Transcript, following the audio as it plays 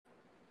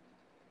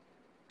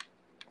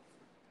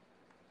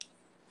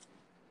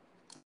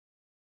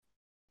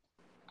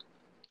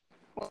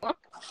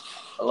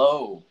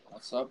Hello,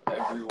 what's up,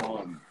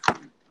 everyone?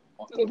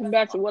 Welcome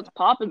back to What's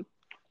Poppin'.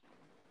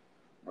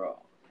 Bro.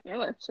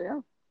 Anyway, so yeah.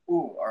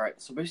 Ooh, alright,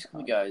 so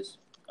basically, guys,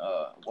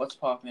 What's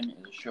Poppin' is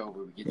a show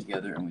where we get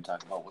together and we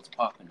talk about what's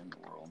poppin' in the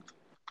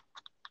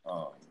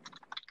world.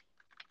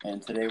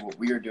 And today what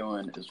we are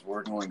doing is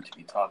we're going to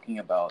be talking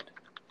about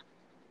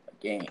a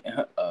game,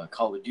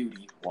 Call of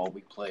Duty, while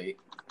we play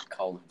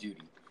Call of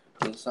Duty.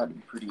 So this ought to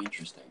be pretty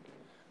interesting.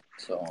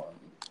 So,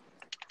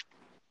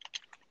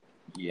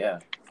 yeah.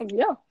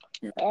 Yeah.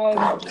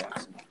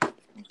 Jackson.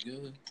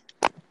 Good.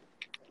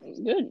 It's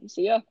good.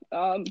 So yeah.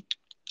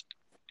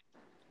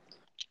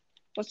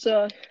 Let's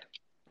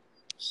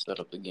Set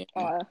up the game.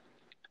 yeah,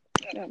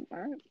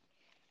 alright.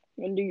 You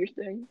wanna do your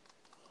thing?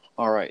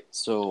 Alright,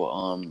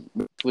 so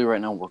basically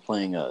right now we're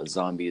playing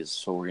zombies,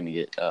 so we're gonna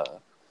get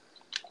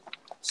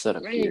set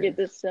up I'm here. gonna get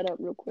this set up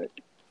real quick.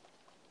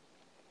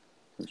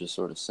 We're just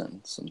sort of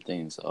setting some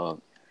things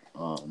up.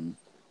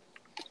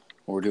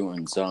 We're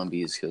doing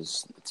zombies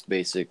because it's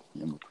basic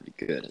and we're pretty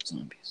good at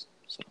zombies.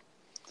 So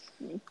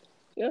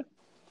Yeah.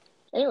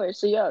 Anyway,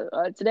 so yeah,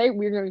 today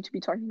we're going to be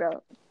talking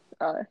about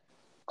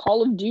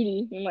Call of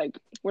Duty and like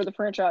where the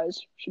franchise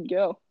should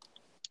go.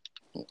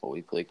 while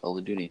we play Call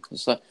of Duty,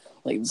 it's not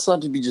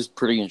to be just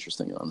pretty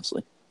interesting,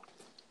 honestly.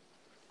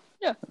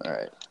 Yeah.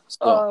 Alright.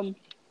 So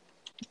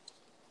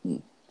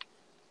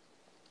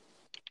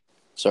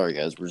sorry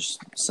guys, we're just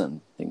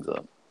setting things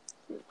up.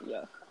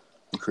 Yeah.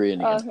 I'm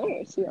creating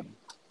anyway, so yeah.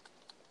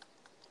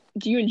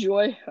 Do you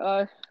enjoy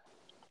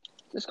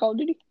this Call of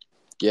Duty?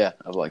 Yeah,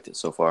 I've liked it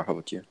so far. How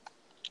about you?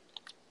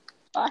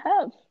 I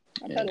have.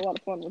 I've had a lot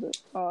of fun with it.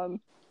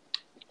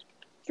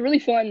 It's a really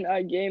fun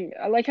game.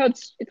 I like how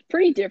it's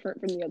pretty different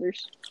from the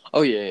others.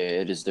 Oh yeah,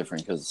 it is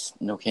different because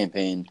no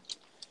campaign.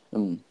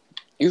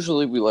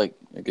 Usually we like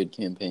a good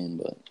campaign,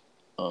 but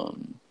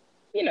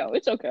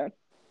it's okay.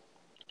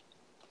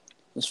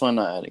 it's fun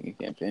not adding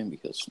a campaign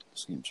because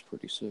this game's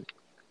pretty sick.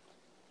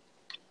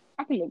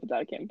 I can live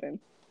without a campaign.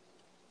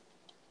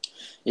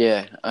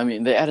 Yeah, I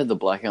mean they added the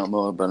blackout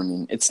mode, but I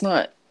mean it's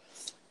not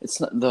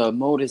the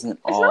mode isn't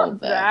It's all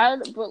not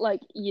that. bad, but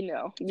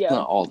yeah. It's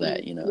not all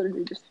that,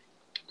 Literally just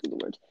do the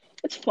words.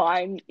 It's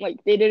fine.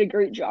 Like they did a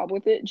great job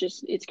with it.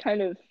 Just it's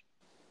kind of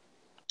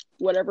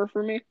whatever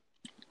for me.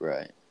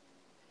 Right.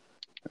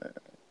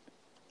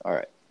 All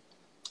right.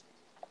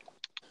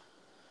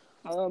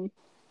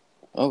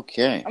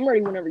 Okay. I'm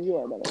ready whenever you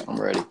are, by the way. I'm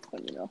ready.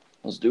 Let me know.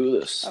 Let's do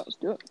this. Let's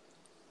do it.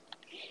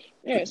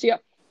 Yeah. So yeah,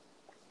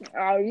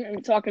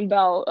 I'm talking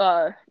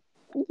about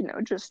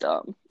just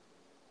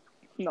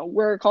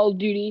where Call of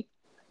Duty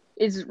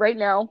is right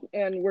now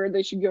and where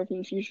they should go from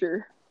the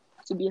future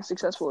to be as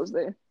successful as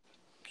they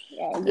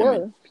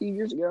were a few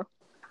years ago.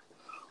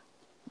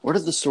 Where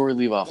did the story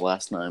leave off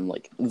last time?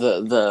 Like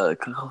the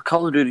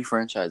Call of Duty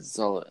franchise, it's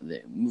all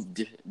they move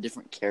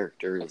different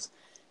characters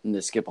and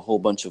they skip a whole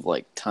bunch of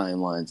like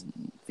timelines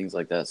and things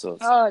like that. So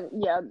it's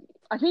yeah,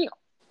 I think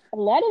a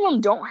lot of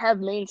them don't have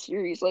main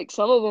series. Like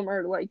some of them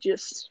are like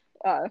just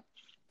a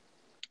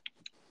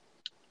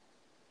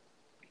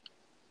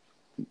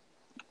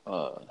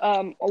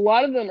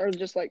lot of them are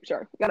just like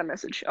sorry, I got a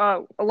message.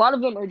 A lot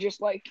of them are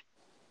just like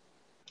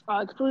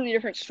completely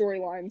different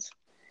storylines.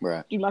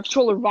 right. Dude, my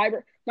controller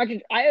vibrate.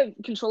 I have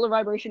controller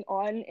vibration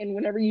on, and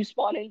whenever you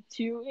spawn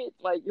into it,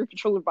 like your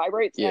controller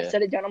vibrates, and I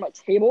set it down on my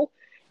table.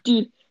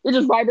 Dude, it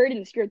just vibrated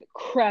and scared the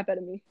crap out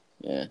of me.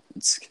 Yeah,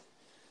 it's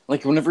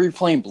like whenever you're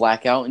playing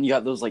Blackout and you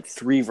got those like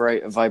 3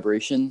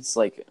 vibrations,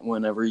 like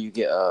whenever you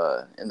get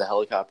in the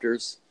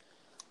helicopters.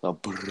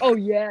 Oh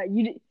yeah,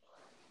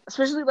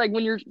 especially like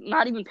when you're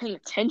not even paying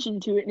attention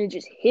to it and it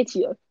just hits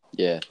you.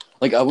 Yeah,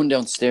 like I went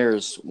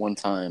downstairs one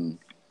time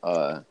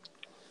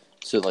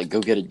to like go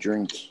get a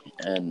drink,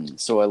 and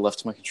so I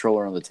left my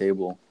controller on the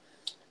table,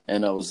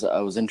 and I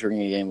was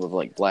entering a game of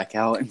like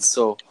Blackout, and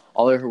so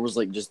all I heard was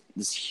like just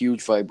this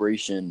huge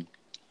vibration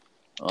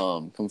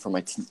coming from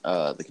my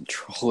the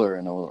controller,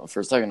 and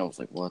for a second I was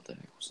like, what the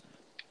heck was that?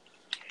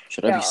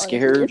 Should I be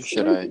scared?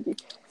 Should I? Creepy.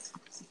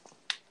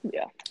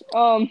 Yeah.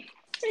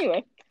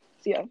 Anyway,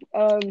 so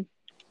yeah.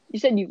 You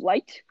said you've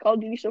liked Call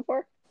of Duty so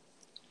far?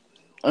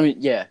 I mean,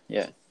 yeah.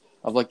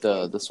 I've liked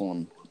this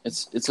one.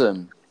 It's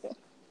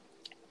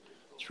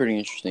pretty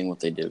interesting what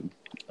they did,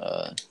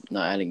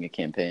 not adding a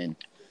campaign,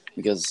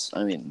 because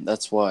I mean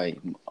that's why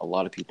a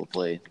lot of people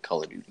play the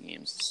Call of Duty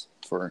games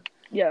for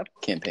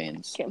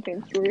campaigns,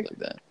 campaign story like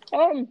that.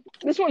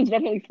 This one's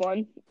definitely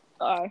fun.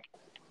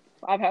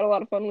 I've had a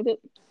lot of fun with it.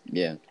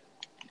 Yeah.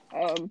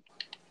 I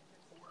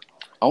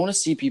want to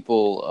see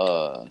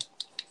people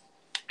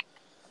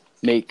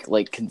make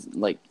like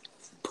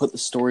put the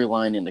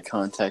storyline into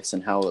context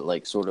and how it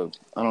like sort of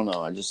I don't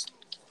know. I just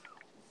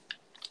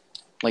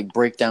like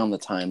break down the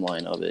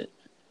timeline of it.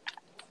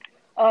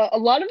 A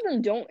lot of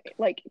them don't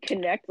like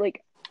connect.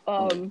 Like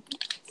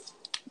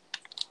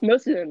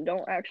most of them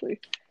don't actually.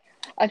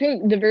 I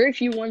think the very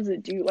few ones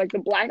that do, like the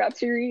Black Ops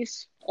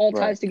series, all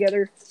ties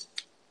together.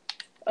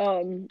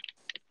 Modern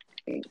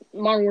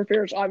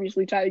Warfare is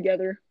obviously tied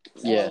together.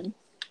 Yeah,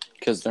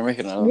 because they're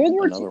making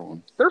another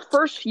one. Their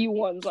first few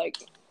ones like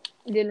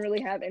didn't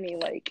really have any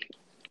like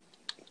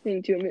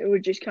thing to him. It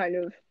was just kind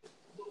of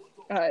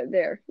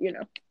there,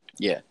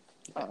 Yeah.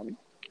 Um,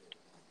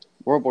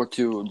 World War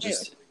II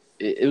just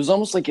it was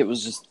almost like it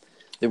was just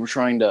they were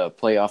trying to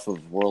play off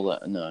of World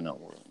at, no, not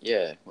World.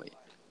 Yeah, wait.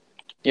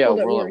 Yeah, World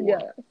at World War. at War.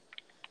 Yeah,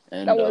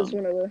 And that was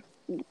one of the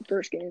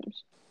first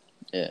games.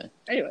 yeah.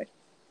 Anyway.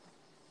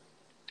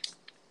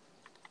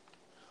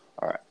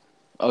 All right.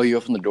 Oh, you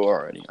opened the door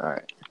already. All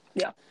right.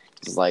 Yeah.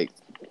 It's like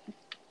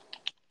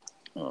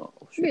oh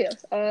shit.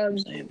 Yeah.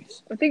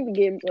 Zombies. I think the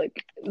games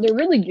they're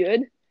really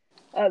good.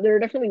 There are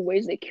definitely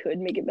ways they could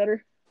make it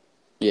better.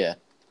 Yeah.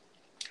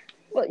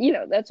 But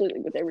that's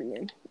with every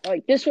game.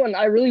 Like this one,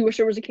 I really wish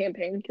there was a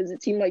campaign because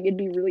it seemed like it'd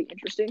be really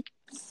interesting.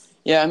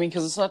 Yeah, I mean,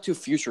 because it's not too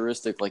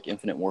futuristic like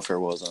Infinite Warfare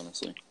was,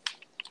 honestly.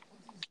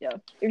 Yeah,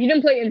 if you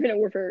didn't play Infinite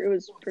Warfare, it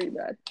was pretty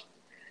bad.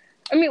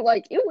 I mean,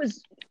 it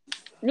was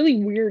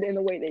really weird in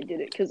the way they did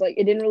it because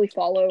it didn't really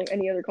follow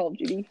any other Call of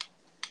Duty.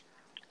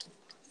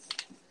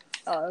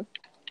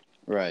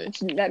 Right.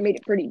 That made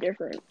it pretty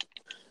different.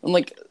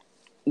 And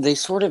they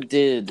sort of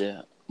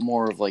did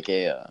more of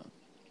a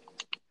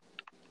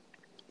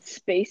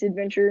space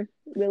adventure,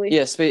 really.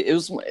 Yeah, space. It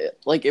was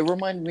it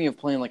reminded me of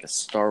playing a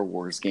Star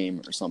Wars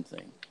game or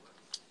something.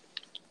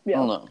 Yeah.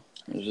 I don't know.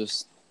 It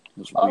was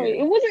weird.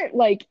 It wasn't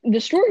the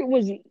story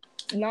was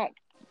not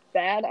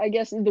bad, I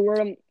guess is the word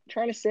I'm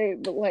trying to say,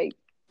 but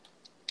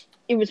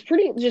it was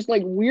pretty just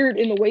weird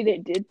in the way they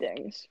did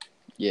things.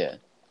 Yeah.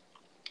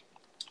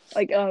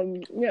 There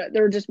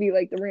would just be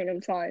the random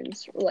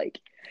times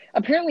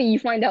apparently you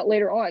find out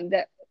later on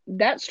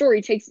that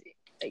story takes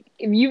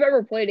if you've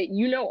ever played it,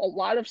 a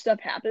lot of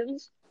stuff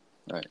happens.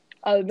 Right.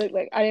 But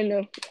I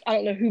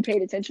don't know who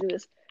paid attention to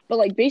this,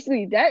 but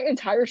basically that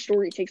entire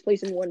story takes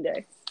place in one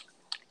day.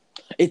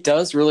 It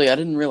does, really? I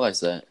didn't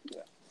realize that.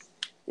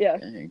 Yeah.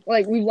 Dang.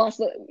 We've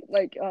lost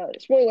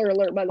spoiler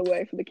alert, by the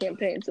way, for the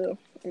campaign, so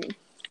I mean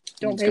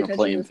don't pay attention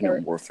play to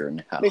Infinite Warfare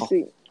now.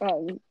 Basically,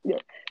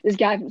 this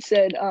guy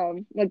said,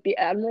 the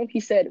admiral, he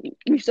said,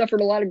 we've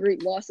suffered a lot of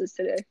great losses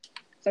today.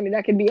 So I mean,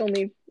 that could be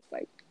only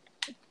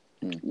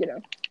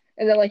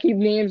and then he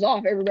names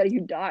off everybody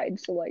who died.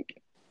 So I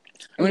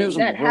mean, it was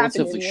a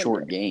relatively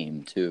short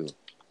game too.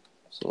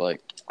 So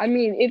I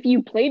mean, if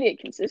you played it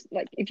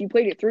if you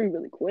played it through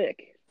really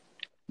quick.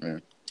 Yeah.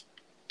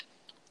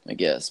 I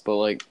guess, but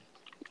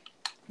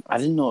I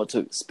didn't know it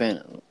took it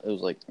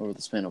was over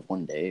the span of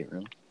one day,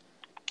 really.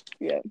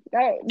 Yeah,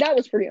 that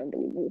was pretty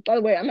unbelievable. By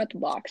the way, I'm at the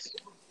box.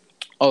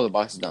 Oh, the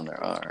box is down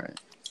there. All right.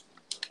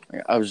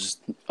 I was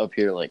just up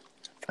here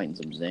fighting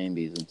some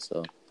zombies and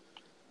stuff.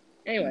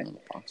 Anyway,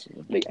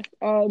 but yeah,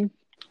 it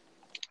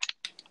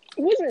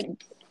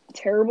wasn't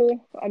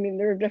terrible. I mean,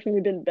 there have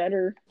definitely been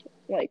better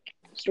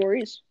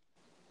stories.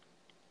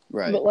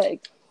 Right. But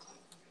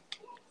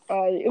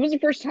it was the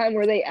first time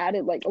where they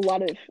added a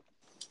lot of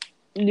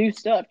new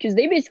stuff because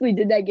they basically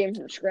did that game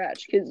from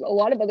scratch. Because a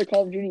lot of other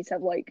Call of Duties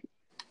have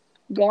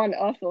gone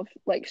off of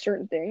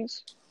certain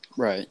things.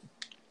 Right.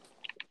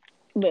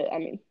 But I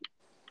mean,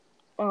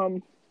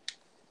 I'm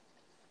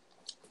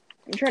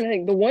trying to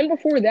think. The one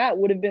before that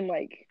would have been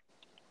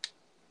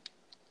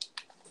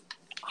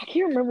I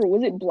can't remember.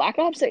 Was it Black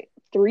Ops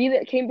 3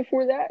 that came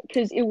before that?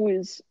 Because it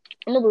was.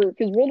 I remember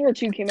because World War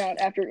II came out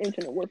after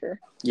Infinite Warfare.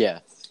 Yeah.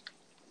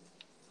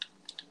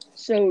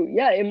 So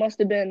yeah, it must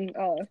have been.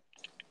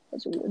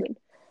 That's a weird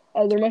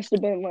one. There must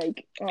have been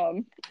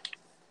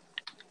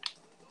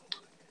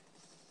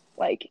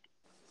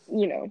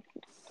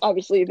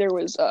obviously there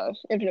was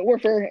Infinite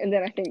Warfare, and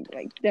then I think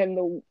then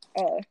the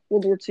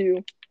World War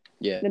II.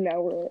 Yeah. Then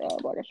now we're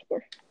Black Ops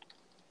 4.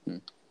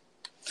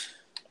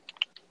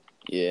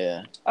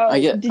 Yeah. I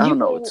don't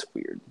know. It's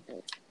weird.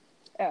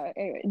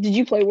 Anyway, did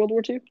you play World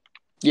War II?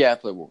 Yeah, I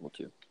played World War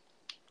II.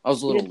 I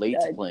was a little late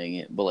to playing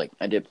it, but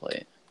I did play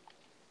it.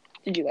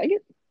 Did you like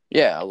it?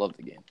 Yeah, I loved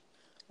the game.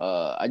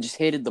 I just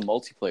hated the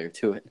multiplayer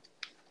to it.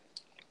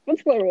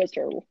 Multiplayer was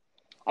terrible.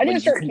 I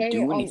didn't start playing it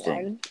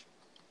online.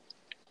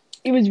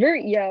 It was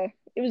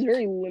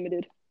very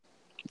limited.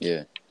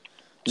 Yeah,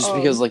 just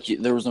because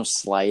there was no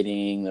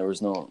sliding, there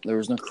was no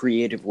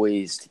creative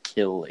ways to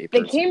kill a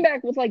person. They came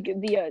back with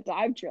the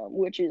dive jump,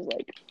 which is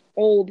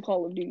old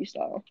Call of Duty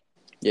style.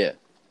 Yeah,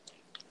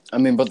 I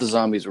mean, but the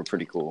zombies were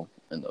pretty cool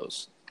in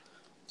those.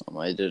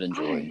 I did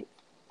enjoy.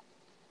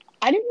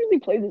 I didn't really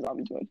play the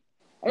zombies one.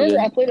 I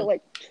remember I played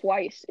it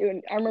twice.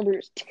 I remember it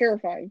was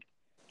terrifying.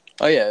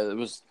 Oh yeah, it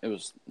was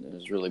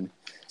really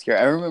scary.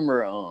 I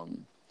remember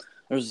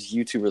there was this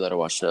YouTuber that I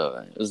watched.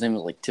 His name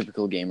was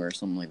Typical Gamer or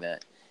something like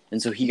that.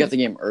 And so he got the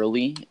game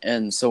early,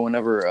 and so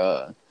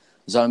whenever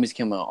zombies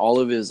came out, all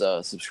of his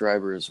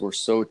subscribers were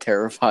so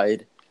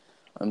terrified.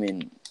 I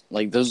mean,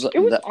 those.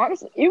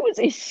 Honestly, it was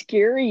a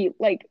scary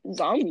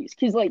zombies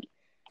because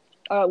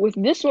with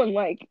this one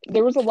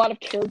there was a lot of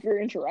character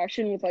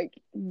interaction with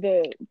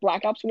the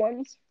Black Ops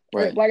ones.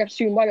 Right. Black Ops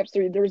 2 and Black Ops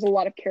 3, there was a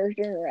lot of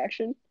character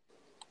interaction.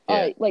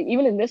 Yeah.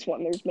 Even in this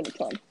one, there's been a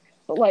ton.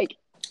 But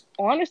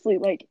honestly,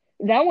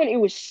 that one, it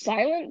was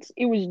silent.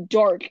 It was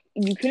dark.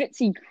 You couldn't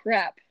see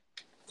crap.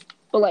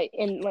 But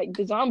and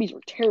the zombies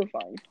were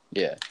terrifying.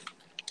 Yeah.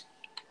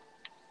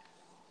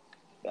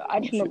 I Oh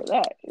just shoot, remember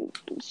that. It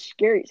was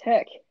scary as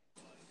heck.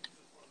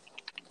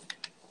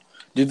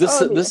 dude! Oh,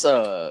 yeah. This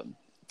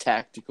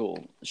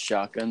tactical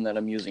shotgun that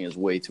I'm using is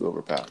way too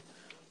overpowered.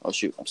 Oh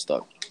shoot, I'm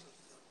stuck.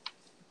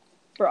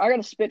 Bro, I got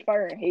a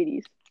Spitfire in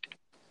Hades.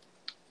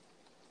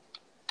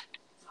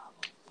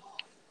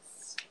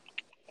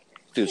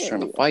 Dude's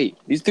trying to Anyway. fight.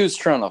 These dudes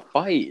trying to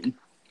fight.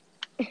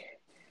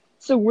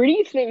 So where do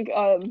you think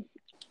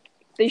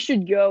they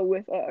should go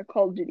with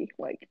Call of Duty?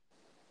 Like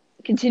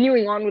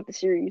continuing on with the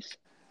series.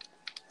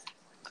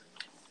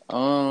 You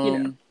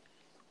know.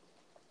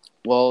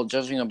 Well,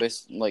 judging on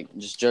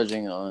just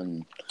judging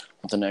on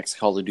what the next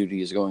Call of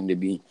Duty is going to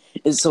be,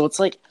 so it's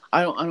like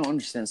I don't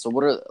understand. So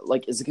what are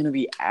like? Is it going to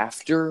be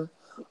after?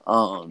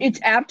 It's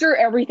after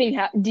everything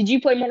happened. Did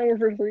you play Modern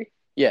Warfare 3?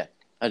 Yeah,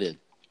 I did.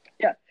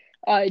 Yeah.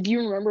 Do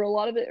you remember a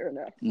lot of it or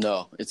no?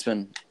 No, it's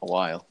been a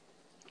while.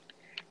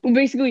 Well,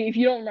 basically, if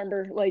you don't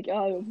remember, like, they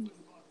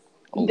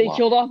lot.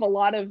 killed off a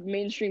lot of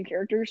mainstream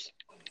characters.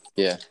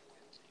 Yeah.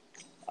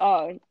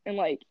 And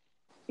like,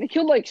 they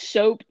killed like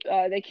Soap.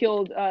 They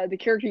killed the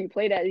character you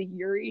played as,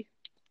 Yuri.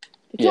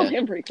 They killed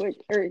him pretty quick,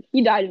 or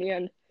he died in the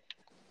end.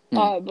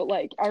 But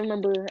like, I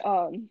remember,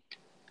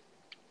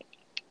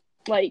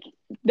 like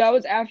that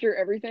was after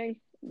everything.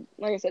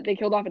 Like I said, they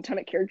killed off a ton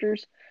of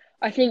characters.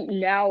 I think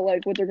now,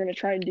 like, what they're gonna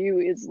try and do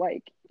is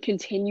like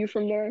continue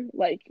from there,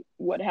 like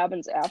what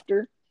happens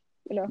after,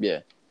 you know.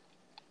 Yeah.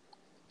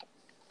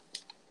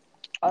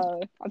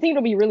 I think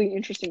it'll be really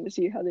interesting to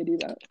see how they do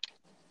that.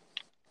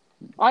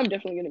 I'm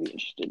definitely gonna be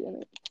interested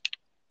in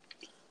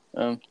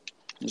it.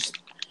 Just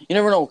you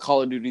never know what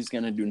Call of Duty's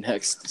gonna do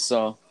next.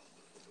 So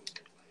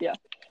yeah,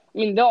 I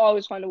mean they'll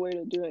always find a way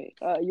to do it.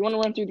 You want to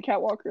run through the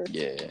catwalk or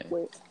yeah.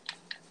 wait?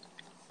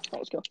 Oh,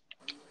 let's go.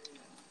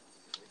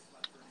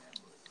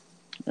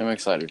 I'm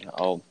excited.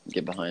 I'll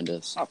get behind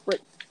us. Oh,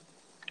 frick.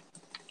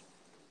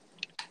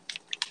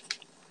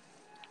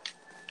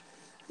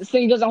 This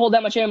thing doesn't hold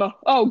that much ammo.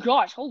 Oh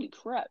gosh, holy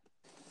crap!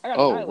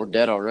 We're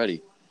dead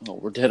already. Oh,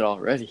 we're dead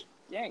already.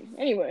 Dang.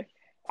 Anyway,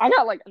 I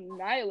got like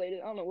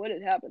annihilated. I don't know what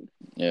had happened.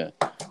 Yeah,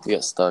 we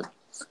got stuck.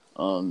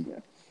 Yeah.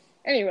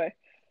 Anyway,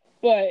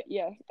 but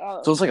yeah.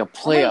 So it's like a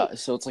playoff.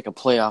 So it's like a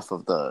playoff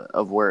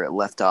of where it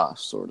left off,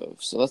 sort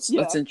of. So that's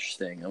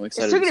interesting. I'm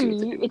excited.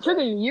 It took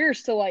them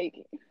years to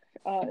like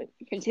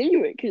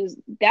continue it because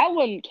that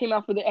one came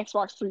out for the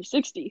Xbox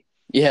 360.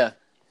 Yeah.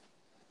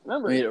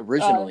 Remember? I mean,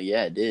 originally,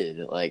 it did.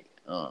 Like,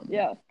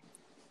 yeah.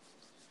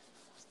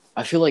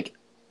 I feel like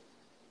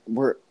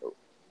I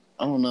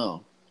don't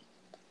know.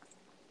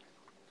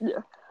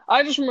 Yeah,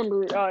 I just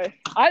remember.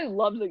 I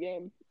love the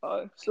game.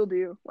 Still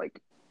do. Like,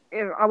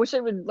 I wish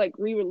they would like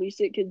re-release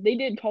it because they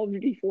did Call of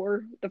Duty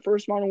 4, the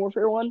first Modern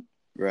Warfare one.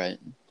 Right.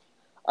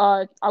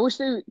 I wish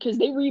because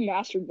they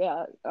remastered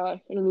that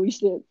and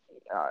released it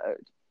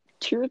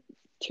 2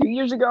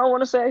 years ago. I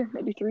want to say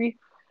maybe 3.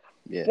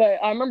 Yeah. But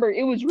I remember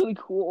it was really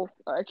cool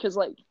because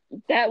like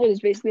that was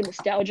basically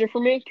nostalgia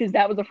for me because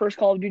that was the first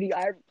Call of Duty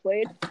I ever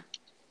played,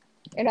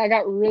 and I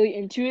got really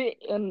into it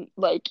and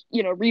like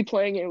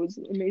replaying it was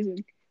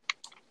amazing.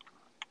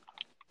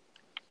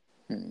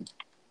 I'm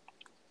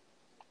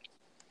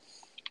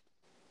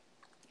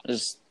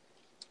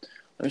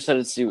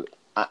excited to see.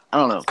 I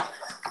don't know.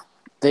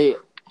 They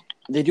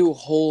do a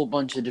whole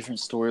bunch of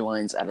different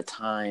storylines at a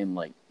time.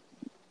 Like,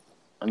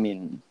 I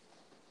mean,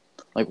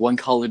 like one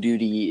Call of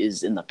Duty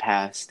is in the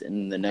past,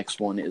 and the next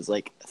one is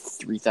like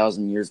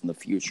 3,000 years in the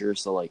future.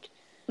 So like,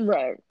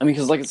 right. I mean,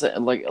 because like I said,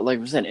 like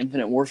we said,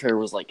 Infinite Warfare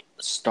was like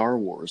Star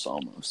Wars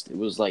almost. It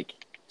was like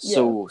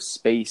so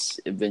space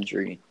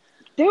adventure-y.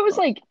 There was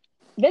like.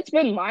 That's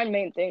been my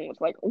main thing with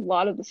like a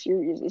lot of the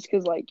series is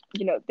because like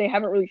they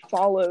haven't really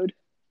followed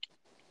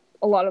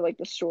a lot of like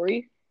the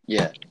story.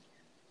 Yeah.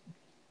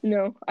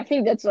 I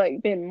think that's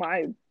like been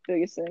my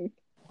biggest thing.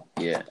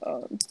 Yeah.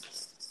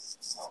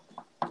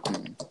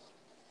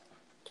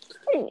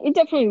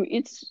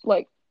 It's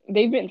like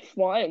they've been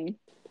fun.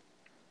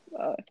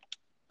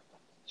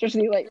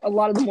 Especially like a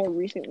lot of the more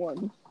recent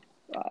ones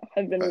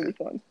have been really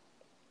fun.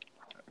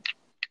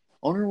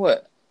 I wonder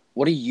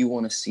what do you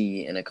want to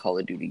see in a Call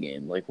of Duty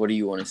game? Like, what do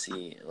you want to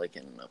see like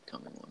in an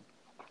upcoming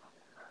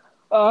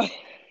one?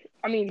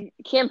 I mean,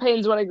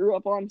 campaign's what I grew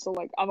up on, so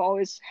like I've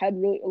always had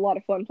really a lot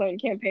of fun playing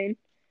campaign.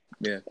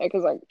 Yeah.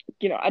 Because like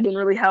I didn't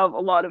really have a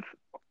lot of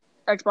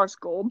Xbox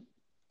Gold,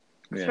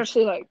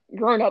 especially like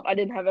growing up. I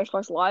didn't have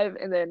Xbox Live,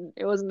 and then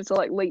it wasn't until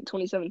like late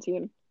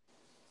 2017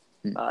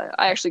 I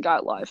actually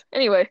got Live.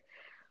 Anyway,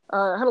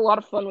 I had a lot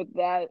of fun with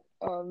that.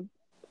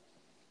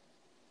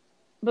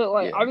 But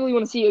like, I really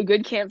want to see a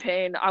good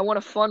campaign. I want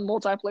a fun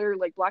multiplayer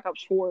like Black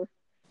Ops 4.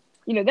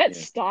 That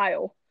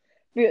style.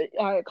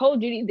 But, Call of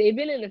Duty, they've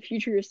been in a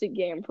futuristic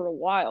game for a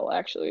while,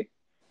 actually.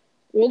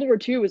 World War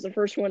II was the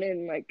first one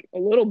in like a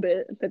little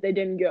bit that they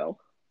didn't go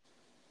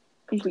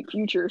complete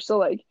future. So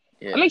like,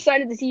 I'm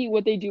excited to see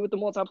what they do with the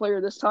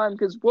multiplayer this time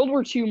because World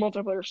War II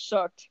multiplayer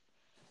sucked.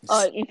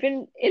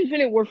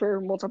 Infinite Warfare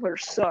multiplayer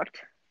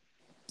sucked.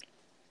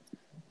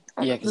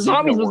 Yeah, the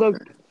zombies was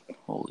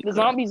the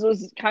zombies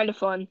was kind of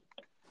fun.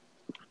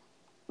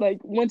 Like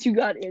once you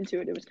got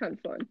into it, it was kind of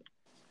fun.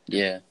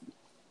 Yeah.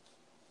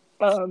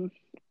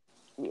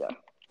 Yeah.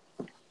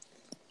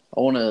 I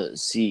want to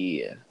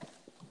see,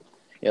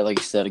 yeah, like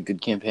you said, a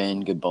good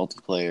campaign, good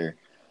multiplayer.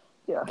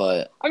 Yeah.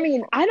 But I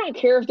mean, I don't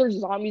care if there's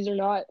zombies or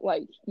not.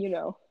 Like, you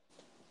know,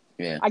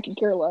 yeah, I could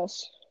care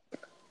less.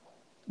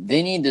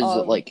 they need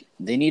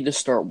to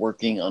start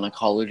working on a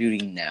Call of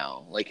Duty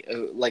now. Like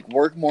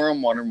work more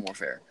on Modern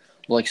Warfare.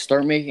 Like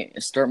start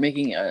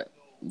making a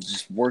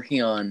just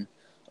working on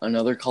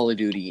another Call of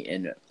Duty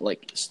and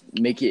like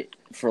make it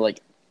for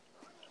like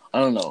I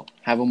don't know,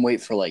 have them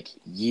wait for like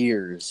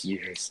years.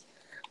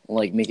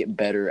 Like make it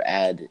better,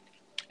 add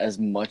as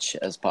much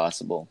as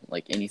possible,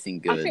 like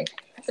anything I good. think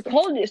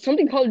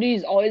something Call of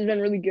Duty's always been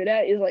really good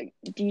at is like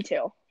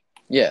detail.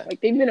 Yeah,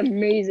 Like they've been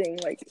amazing.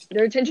 Like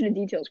their attention to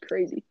detail is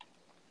crazy.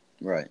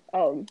 right.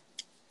 Um,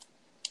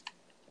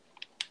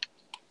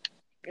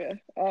 yeah,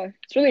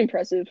 it's really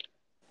impressive.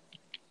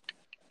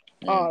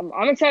 Yeah,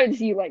 I'm excited to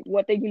see like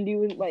what they can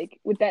do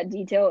with that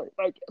detail,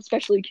 like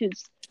especially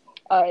because,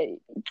 uh,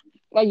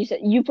 like you said,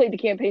 you played the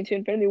campaign to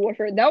Infinity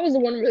Warfare. That was the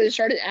one where they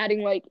started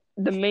adding like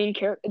the main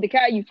character, the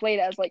guy you played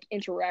as, like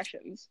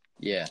interactions.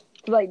 yeah.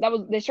 Like that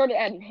was they started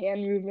adding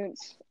hand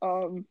movements. I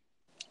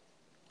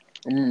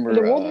In the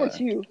remember. World War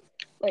II,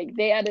 like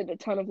they added a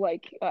ton of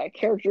like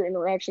character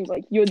interactions.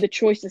 Like you had the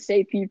choice to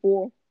save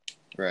people.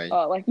 Right.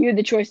 Like you had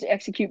the choice to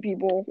execute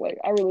people. Like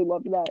I really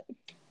loved that.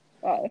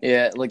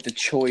 Yeah, like the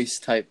choice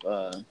type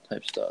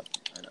stuff.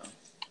 I know.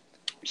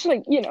 Just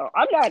like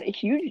I'm not a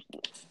huge.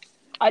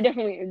 I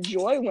definitely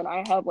enjoy when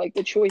I have like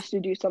the choice to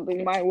do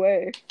something my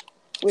way.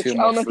 Which Feel I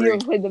more don't know if you free.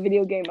 ever played the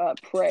video game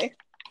Prey.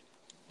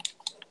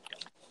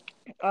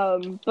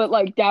 But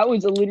like that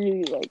was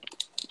literally like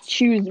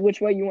choose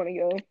which way you want to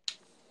go.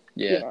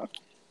 You Yeah. know,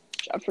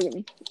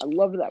 I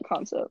love that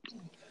concept.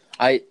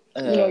 I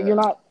You're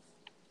not.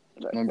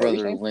 my What were you brother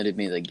saying? lended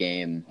me the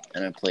game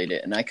and I played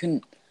it and I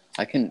couldn't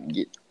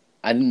get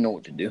I didn't know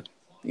what to do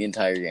the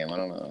entire game. I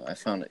don't know. I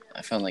found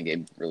that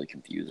game really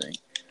confusing.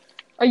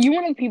 Are you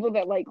one of the people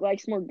that like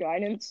likes more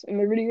guidance in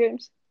their video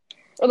games?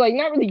 Or like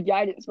not really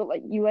guidance, but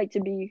like you like to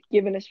be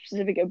given a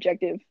specific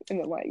objective and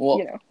then like,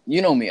 Well,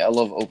 you know me, I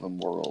love open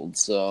world,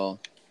 so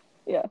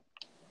yeah.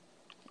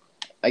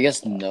 I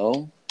guess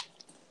no.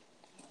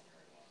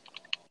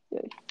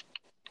 Yeah.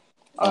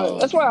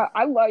 That's Um why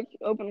I like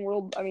open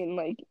world. I mean,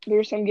 like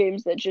there's some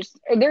games that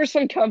there's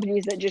some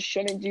companies that just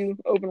shouldn't do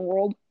open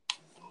world.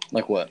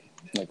 like what?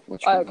 Like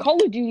which one?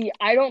 Call of Duty,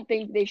 I don't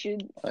think they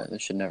should. They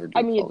should never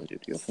I do mean, Call of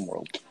Duty open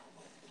world.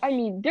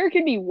 there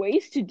could be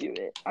ways to do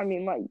it. I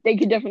mean, like they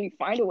could definitely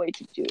find a way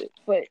to do it,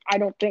 but I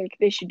don't think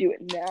they should do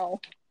it now.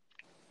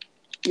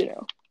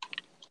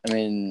 I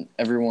mean,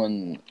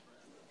 everyone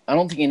I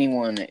don't think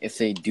anyone if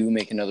they do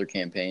make another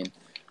campaign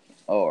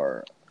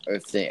or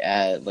if they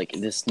add like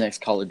this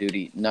next Call of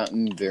Duty, not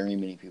very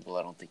many people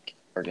I don't think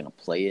are gonna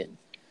play it,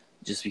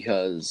 just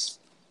because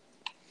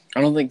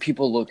I don't think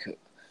people look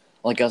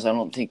like us. I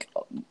don't think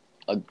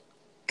a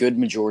good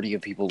majority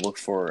of people look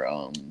for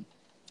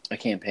a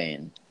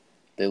campaign.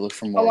 They look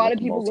for A more lot like of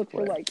a people look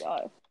for multiplayer. like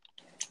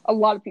a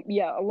lot of people.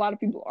 Yeah, a lot of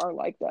people are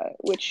like that.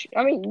 Which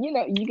I mean,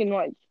 you can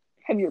like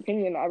have your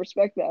opinion. I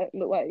respect that,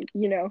 but like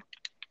Yeah,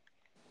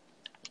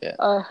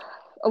 uh,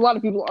 a lot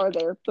of people are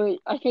there. But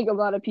I think a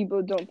lot of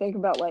people don't think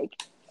about like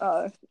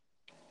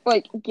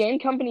game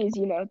companies.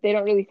 They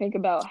don't really think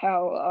about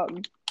how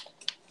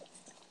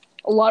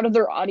a lot of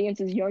their audience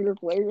is younger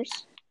players,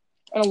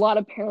 and a lot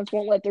of parents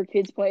won't let their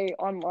kids play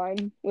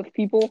online with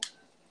people,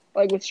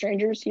 like with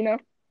strangers.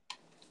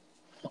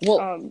 well,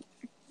 Um,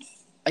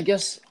 I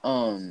guess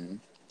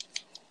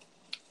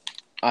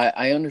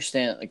I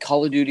understand like,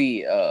 Call of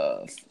Duty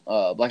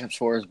Black Ops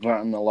 4 has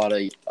brought in a lot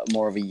of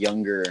more of a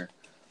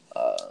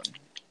uh,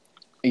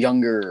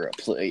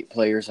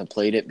 players have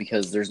played it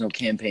because there's no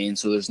campaign,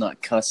 so there's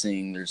not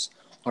cussing, there's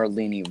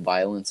hardly any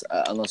violence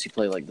unless you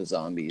play like the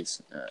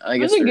zombies. I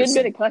there's guess a there is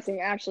good bit some. of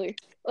cussing actually.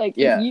 Like if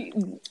Yeah,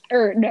 you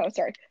or no,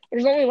 sorry.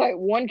 There's only like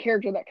one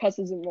character that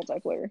cusses in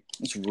multiplayer.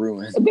 it's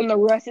ruined. And then the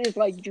rest is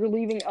like you're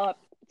leaving up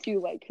to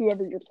like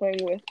whoever you're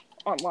playing with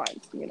online.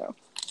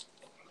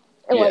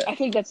 And like Yeah, I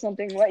think that's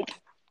something like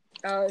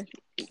uh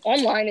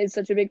online is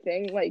such a big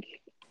thing. Like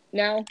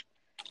now,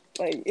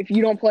 like if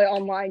you don't play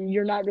online,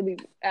 you're not really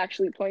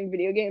actually playing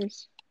video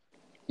games.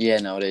 yeah.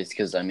 Nowadays,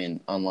 because I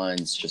mean,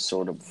 online's just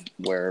sort of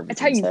where That's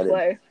how everything's you headed.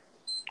 play.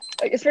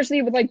 Like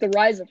especially with like the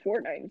rise of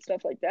Fortnite and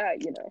stuff like that.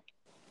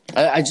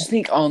 I just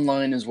think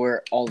online is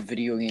where all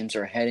video games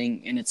are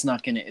heading, and it's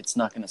not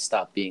gonna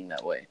stop being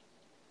that way.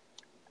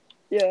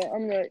 Yeah,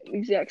 I'm the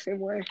exact same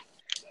way.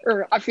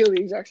 Or I feel the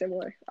exact same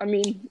way. I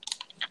mean,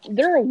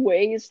 there are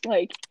ways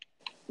like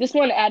this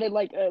one added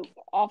like a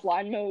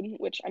offline mode,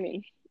 which I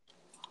mean,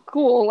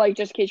 cool, like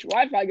just in case your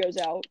Wi-Fi goes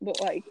out.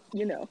 But like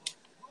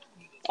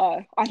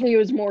I think it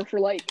was more for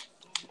like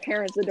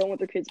parents that don't want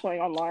their kids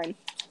playing online.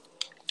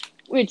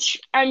 Which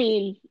I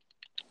mean,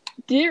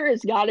 there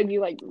has got to be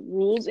like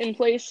rules in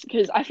place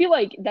because I feel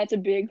like that's a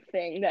big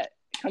thing that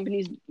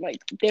companies like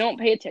they don't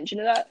pay attention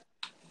to that.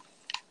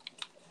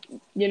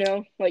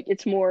 Like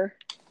it's more,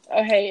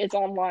 oh hey, it's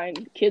online,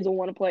 kids will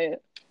want to play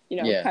it.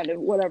 Yeah. kind of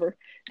whatever.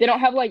 They don't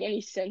have like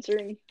any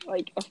censoring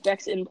like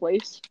effects in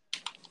place.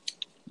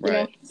 You know,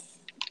 Right.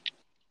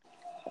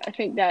 I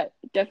think that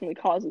definitely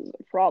causes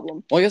a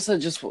problem. Well, I guess that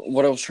just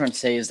what I was trying to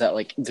say is that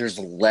like there's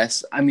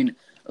less. I mean,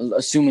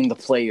 assuming the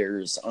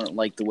players aren't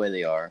like the way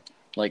they are,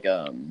 like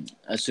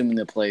assuming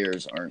the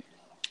players aren't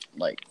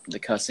like the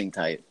cussing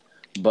type,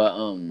 but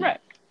Right.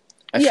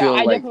 I Yeah, feel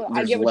I like definitely I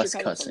there's get what you're less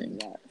coming from cussing, with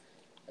that.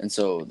 and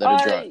so that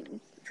I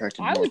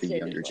attracted I more would of a say there's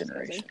younger less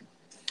generation. cussing.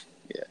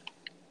 Yeah.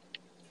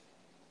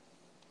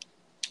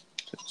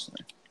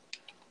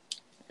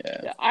 Yeah.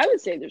 Yeah, I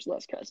would say there's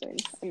less cussing.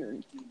 I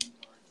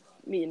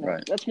mean,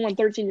 Right. that's one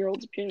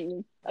 13-year-old's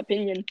opinion.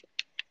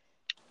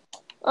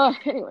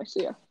 Anyway, so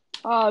yeah.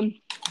 I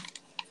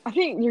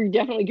think you're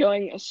definitely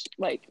going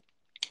like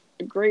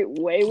a great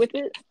way with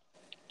it.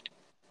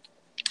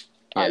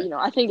 Yeah.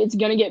 I think it's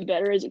gonna get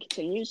better as it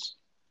continues.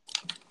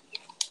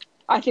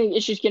 I think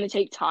it's just gonna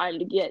take time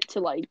to get to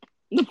like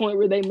the point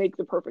where they make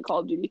the perfect Call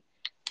of Duty.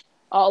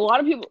 A lot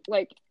of people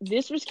like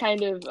this was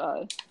kind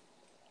of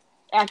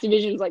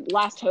Activision's like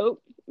last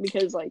hope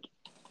because like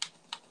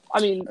I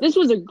mean this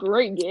was a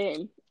great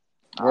game.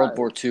 World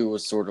War II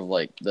was sort of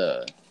like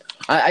a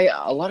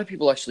lot of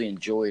people actually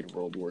enjoyed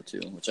World War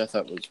II, which I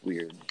thought was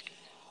weird.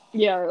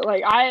 Yeah,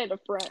 like I had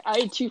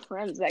two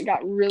friends that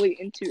got really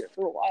into it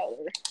for a while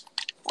there.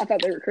 I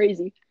thought they were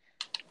crazy.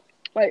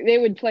 Like they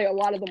would play a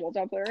lot of the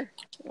multiplayer.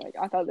 Like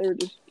I thought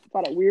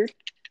thought it weird.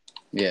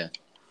 Yeah.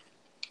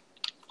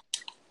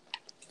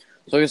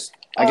 So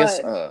I guess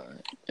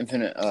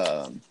Infinite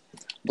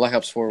Black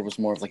Ops 4 was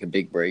more of like a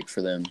big break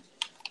for them.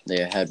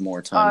 They had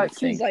more time to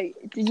think. Like,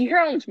 did you hear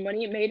how much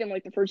money it made in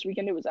like the first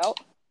weekend it was out?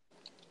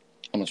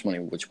 How much money?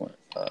 Which one?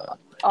 4?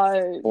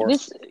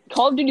 This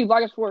Call of Duty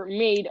Black Ops 4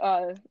 made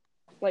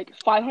like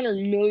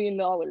 $500 million.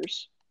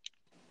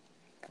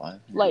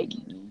 Like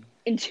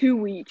in 2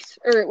 weeks,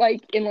 or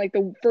like in like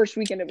the first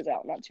weekend it was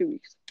out, not 2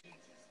 weeks.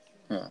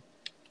 Huh.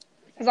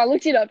 Because I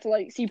looked it up to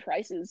like see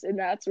prices, and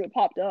that's what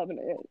popped up, and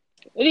it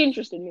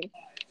interested me,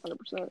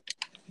 100%.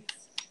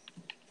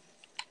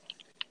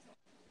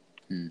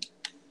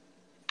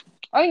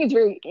 I think it's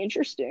very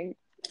interesting,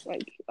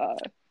 like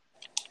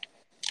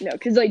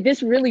because like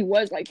this really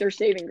was like their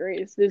saving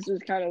grace. This was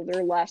kind of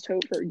their last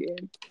hope for a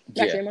game.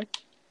 Yeah.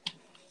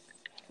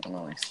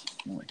 Nice.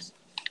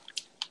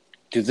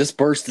 Dude, this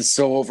burst is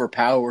so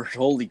overpowered.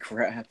 Holy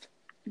crap!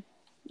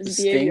 Is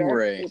the it the Stingray. ADR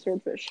or the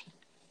Swordfish?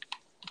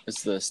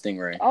 It's the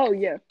Stingray. Oh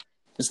yeah.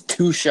 It's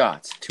 2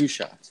 shots.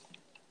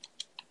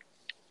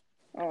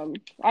 I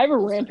have a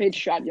Rampage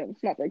shotgun.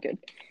 It's not that good.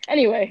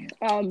 Anyway,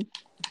 but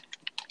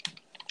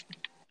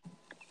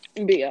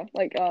yeah,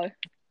 like a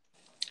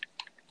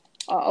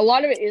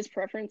lot of it is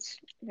preference.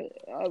 We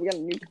got a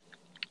new.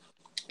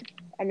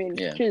 I mean,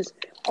 because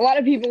a lot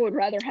of people would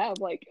rather have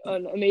like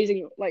an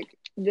amazing like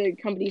the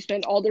company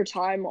spend all their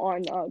time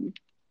on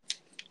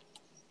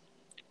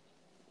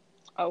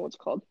what's it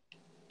called?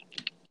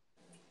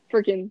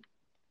 Freaking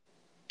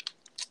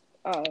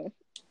I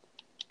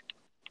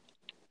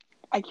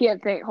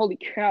can't think. Holy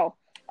cow!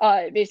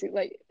 Basically,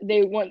 like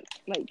they want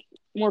like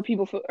more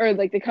people or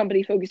like the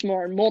company focus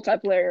more on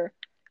multiplayer.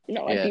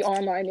 Like the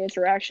online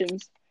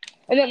interactions,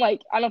 and then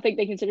like I don't think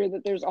they consider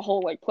that there's a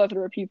whole like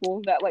plethora of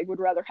people that like would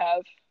rather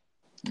have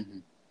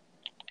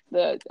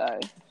the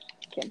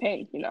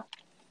campaign.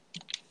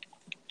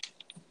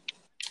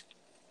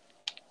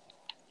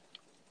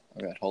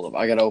 Okay, hold up.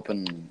 I gotta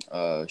open.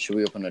 Should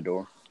we open a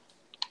door?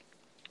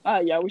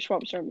 Yeah, we should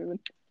probably start moving.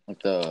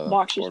 Like the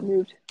box just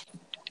moved.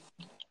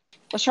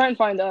 Let's try and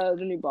find the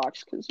new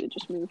box because it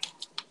just moved.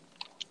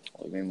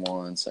 Give me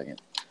 1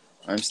 second.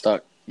 I'm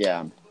stuck.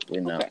 Yeah, I'm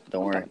bleeding out.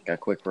 Don't worry. Got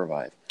quick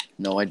revive.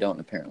 No, I don't.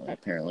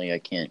 Apparently, I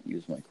can't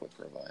use my quick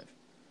revive.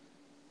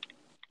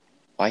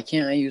 Why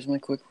can't I use my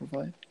quick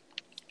revive?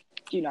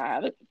 Do you not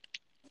have it?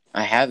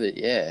 I have it.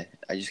 Yeah,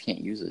 I just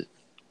can't use it.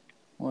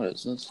 What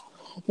is this?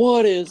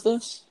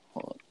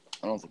 Hold on.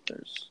 I don't think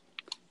there's.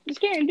 This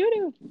game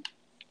doo-doo.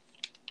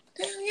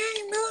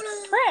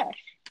 Trash.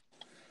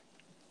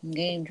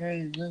 Game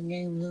trash.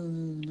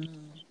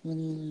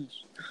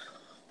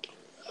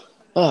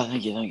 Oh,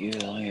 thank you.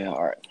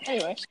 All right.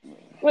 Anyway,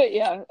 but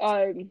yeah,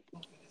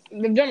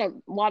 they've done a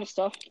lot of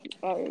stuff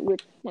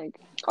with like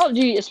Call of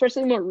Duty,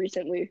 especially more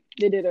recently.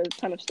 They did a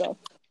ton of stuff.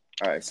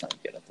 All right, it's time to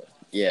get up there.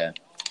 Yeah.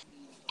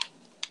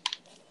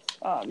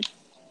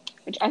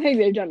 Which I think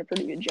they've done a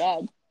pretty good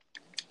job.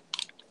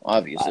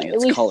 Obviously,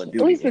 it's Call of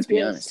Duty. Let's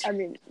be honest. I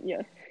mean,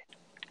 yeah.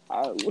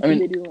 What can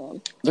they do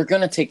wrong? They're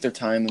gonna take their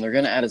time and they're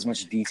gonna add as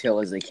much detail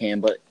as they can,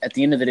 but at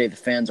the end of the day, the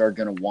fans are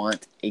gonna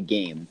want a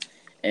game,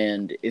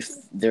 and if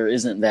there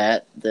isn't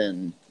that,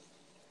 then,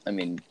 I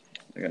mean,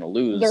 they're gonna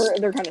lose.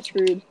 They're kind of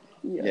screwed.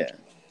 Yeah.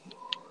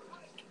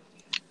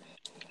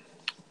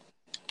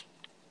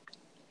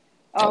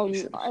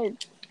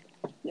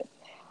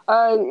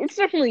 It's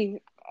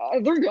definitely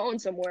they're going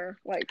somewhere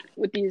like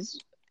with these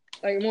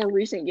like more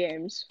recent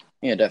games.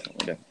 Yeah,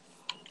 definitely.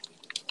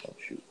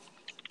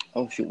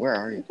 Oh shoot, where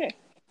are you? Okay.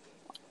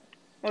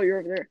 Oh, you're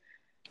over there.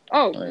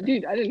 Oh, yeah.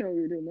 Dude, I didn't know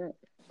you were doing that.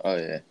 Oh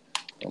yeah.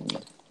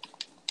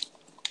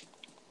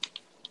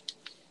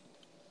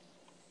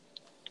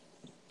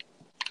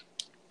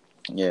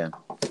 Yeah.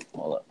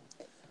 Hold up.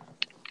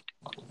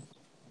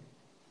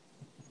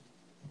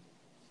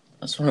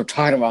 That's what I'm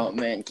talking about,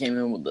 man. Came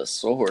in with the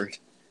sword.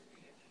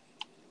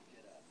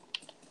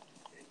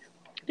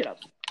 Get up.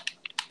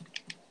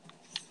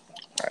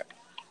 Alright.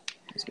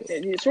 Let's go. Yeah,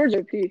 the swords are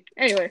OP.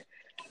 Anyway.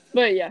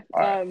 But yeah.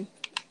 Alright.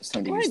 It's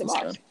time to why use the this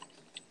box? gun.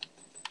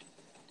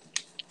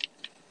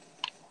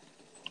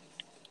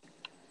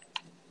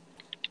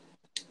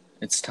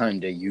 It's time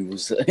to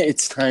use.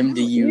 It's time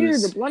to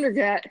use. Ew, the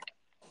Blundergat.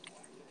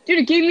 Dude,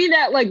 it gave me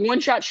that like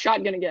one-shot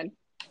shotgun again.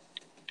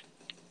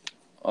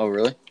 Oh,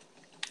 really?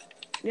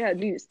 Yeah,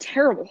 dude, it's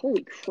terrible.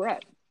 Holy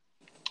crap.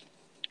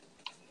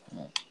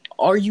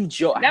 Are you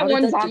joking? That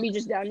one zombie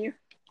just down you?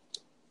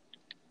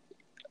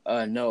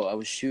 No, I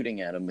was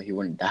shooting at him, but he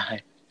wouldn't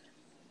die.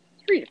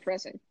 It's pretty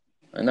depressing.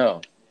 I know.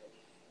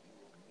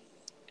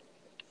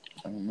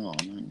 I don't know.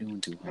 I'm not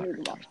doing too I hot.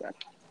 need to watch that.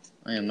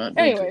 I am not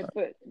doing too Anyway, hot.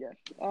 but yeah.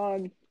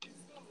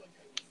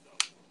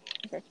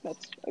 Okay,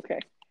 that's okay.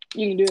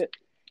 You can do it.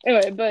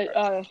 Anyway, but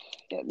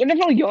yeah, they're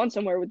definitely going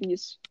somewhere with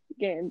these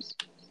games.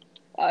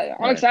 I'm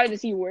Right. excited to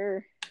see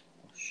where.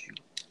 Oh, shoot.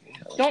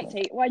 Don't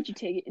take. Why'd you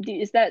take it,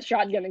 dude? It's that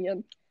shotgun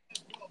again.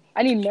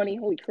 I need money.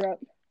 Holy crap!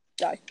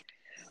 Die.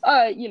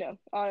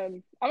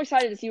 I'm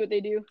excited to see what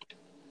they do.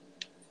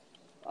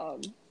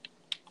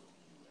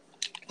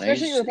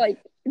 Especially with like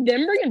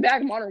them bringing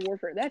back Modern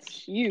Warfare. That's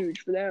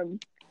huge for them.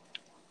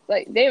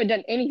 Like they haven't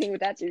done anything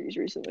with that series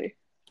recently.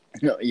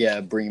 No,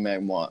 yeah, bring back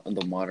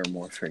the Modern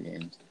Warfare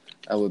games.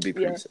 That would be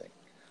pretty Yeah. sick.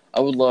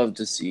 I would love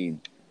to see.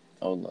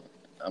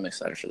 I'm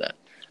excited for that.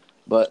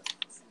 But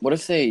what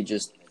if they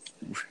just?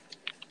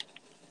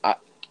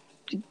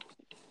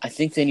 I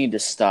think they need to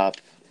stop.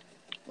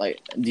 Like,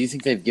 do you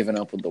think they've given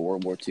up with the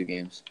World War II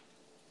games?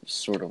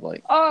 Sort of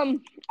like. I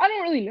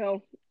don't really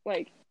know.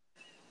 Like,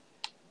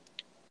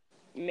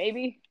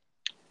 maybe.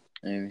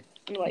 Maybe.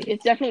 Like,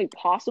 it's definitely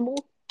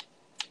possible.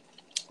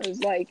 It's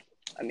like,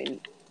 like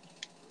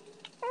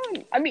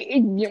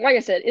I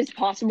said, it's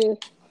possible.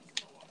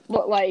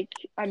 But like,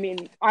 I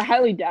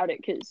highly doubt it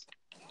because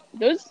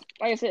those,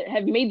 like I said,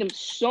 have made them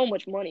so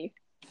much money.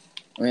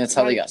 I mean, that's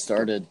how they got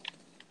started.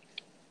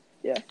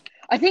 Yeah,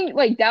 I think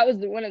like that was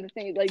one of the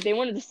things. Like they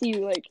wanted to see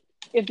like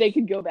if they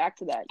could go back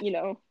to that,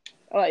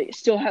 like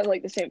still have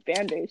like the same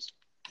fan base.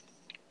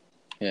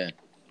 Yeah.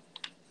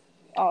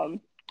 Are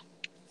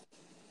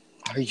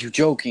you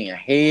joking? I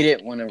hate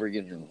it whenever we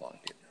get in the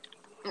locked.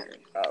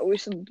 we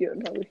should do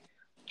it probably.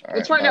 All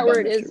Let's right, find out where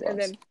it mystery is, box.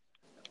 and then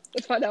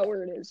let's find out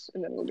where it is,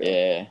 and then we'll go.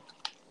 Yeah.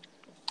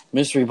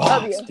 Mystery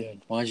box, yeah.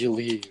 dude. Why'd you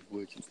leave?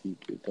 Why'd you leave,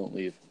 dude? Don't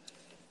leave.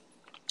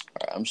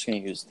 Alright, I'm just gonna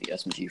use the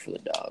SMG for the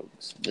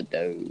dogs. The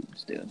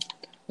dogs, dude.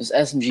 This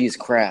SMG is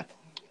crap.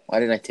 Why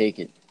did I take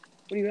it?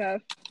 What do you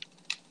have?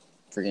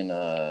 Friggin'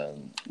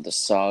 the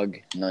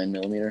SOG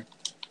 9mm.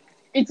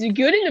 It's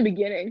good in the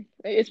beginning.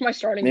 It's my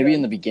starting. Maybe gun.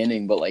 in the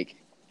beginning, but like,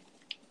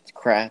 it's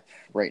crap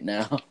right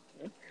now.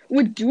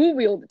 With dual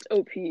wield, it's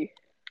OP.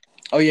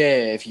 Oh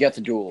yeah, if you got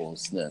the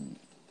duels, then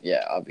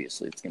yeah,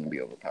 obviously it's gonna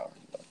be overpowered.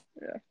 But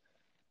yeah.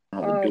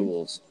 I have the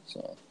duels,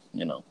 so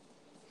you know.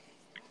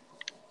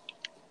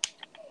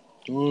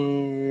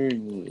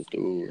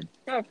 Dude.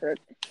 Oh, frick.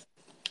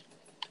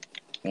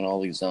 And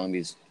all these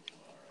zombies.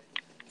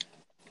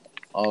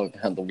 Oh,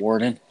 had the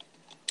warden.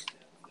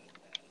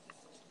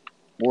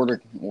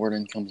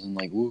 Warden comes in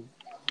like, woo.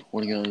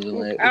 What are you gonna do?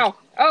 Like, ow!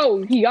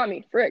 Oh, he got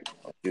me. Frick.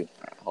 Oh, dude.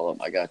 Right, hold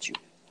up, I got you.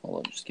 Hold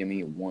up, just give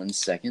me 1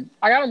 second.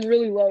 I got him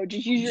really low.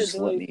 Just use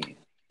your ability. Let me.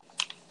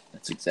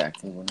 That's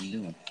exactly what I'm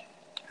doing.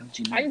 How'd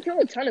you know? I can kill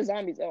a ton of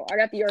zombies though. I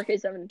got the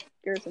RK7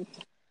 Garrison.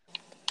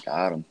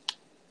 Got him.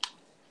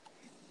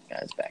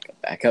 Guys,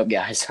 back up,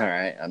 guys. All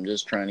right, I'm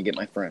just trying to get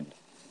my friend.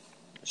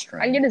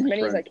 I can get as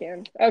many as I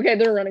can. Okay,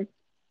 they're running.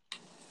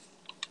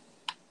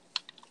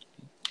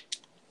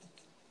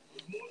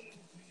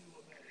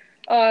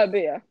 But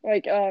yeah,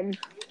 like yeah.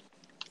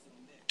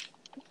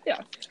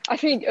 I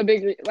think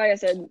like I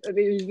said, a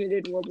big reason they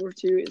did World War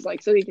II is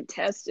like so they could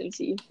test and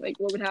see like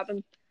what would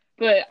happen.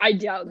 But I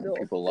doubt they'll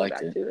go back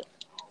to it.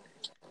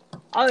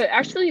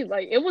 Actually,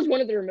 like it was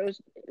one of their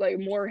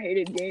more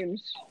hated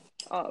games.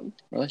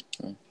 Really?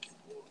 Oh.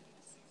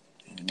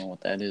 I don't know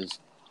what that is.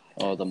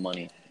 Oh, the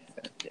money.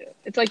 Okay. Yeah,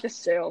 it's like the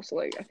sale. So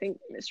like I think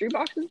mystery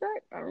box is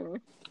back. I don't know.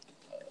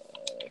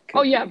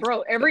 Oh yeah,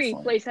 bro. Every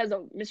place has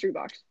a mystery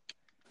box.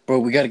 Bro,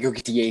 we gotta go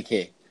get the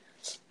AK.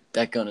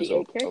 That gun is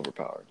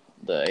overpowered.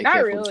 The AK.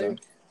 Not really.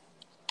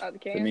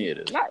 For me, it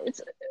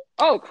is.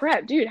 Oh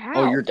crap, dude! How?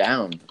 Oh, you're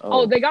down.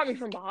 Oh, they got me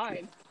from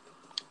behind.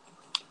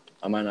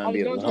 I might not be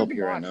able to help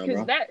you right now,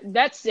 bro. Because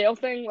that sale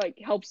thing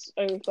helps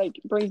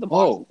brings the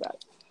boxes back.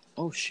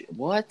 Oh shit!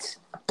 What?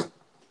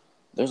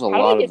 There's a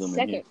lot of them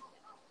in here.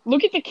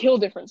 Look at the kill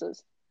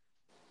differences.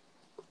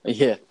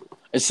 Yeah,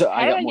 so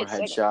I got more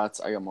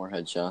headshots. I got more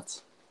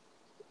headshots.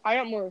 I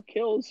got more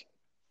kills.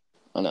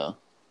 I know.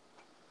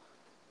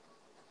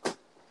 I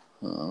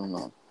don't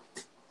know.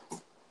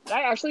 Did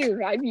I actually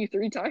revive you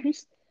 3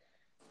 times?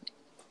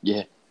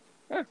 Yeah.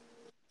 Huh.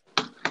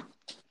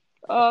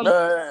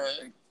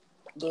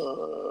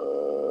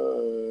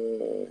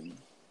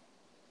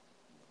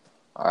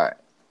 All right.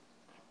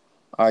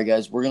 All right,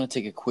 guys. We're gonna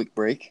take a quick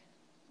break,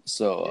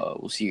 so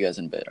we'll see you guys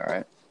in a bit. All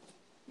right.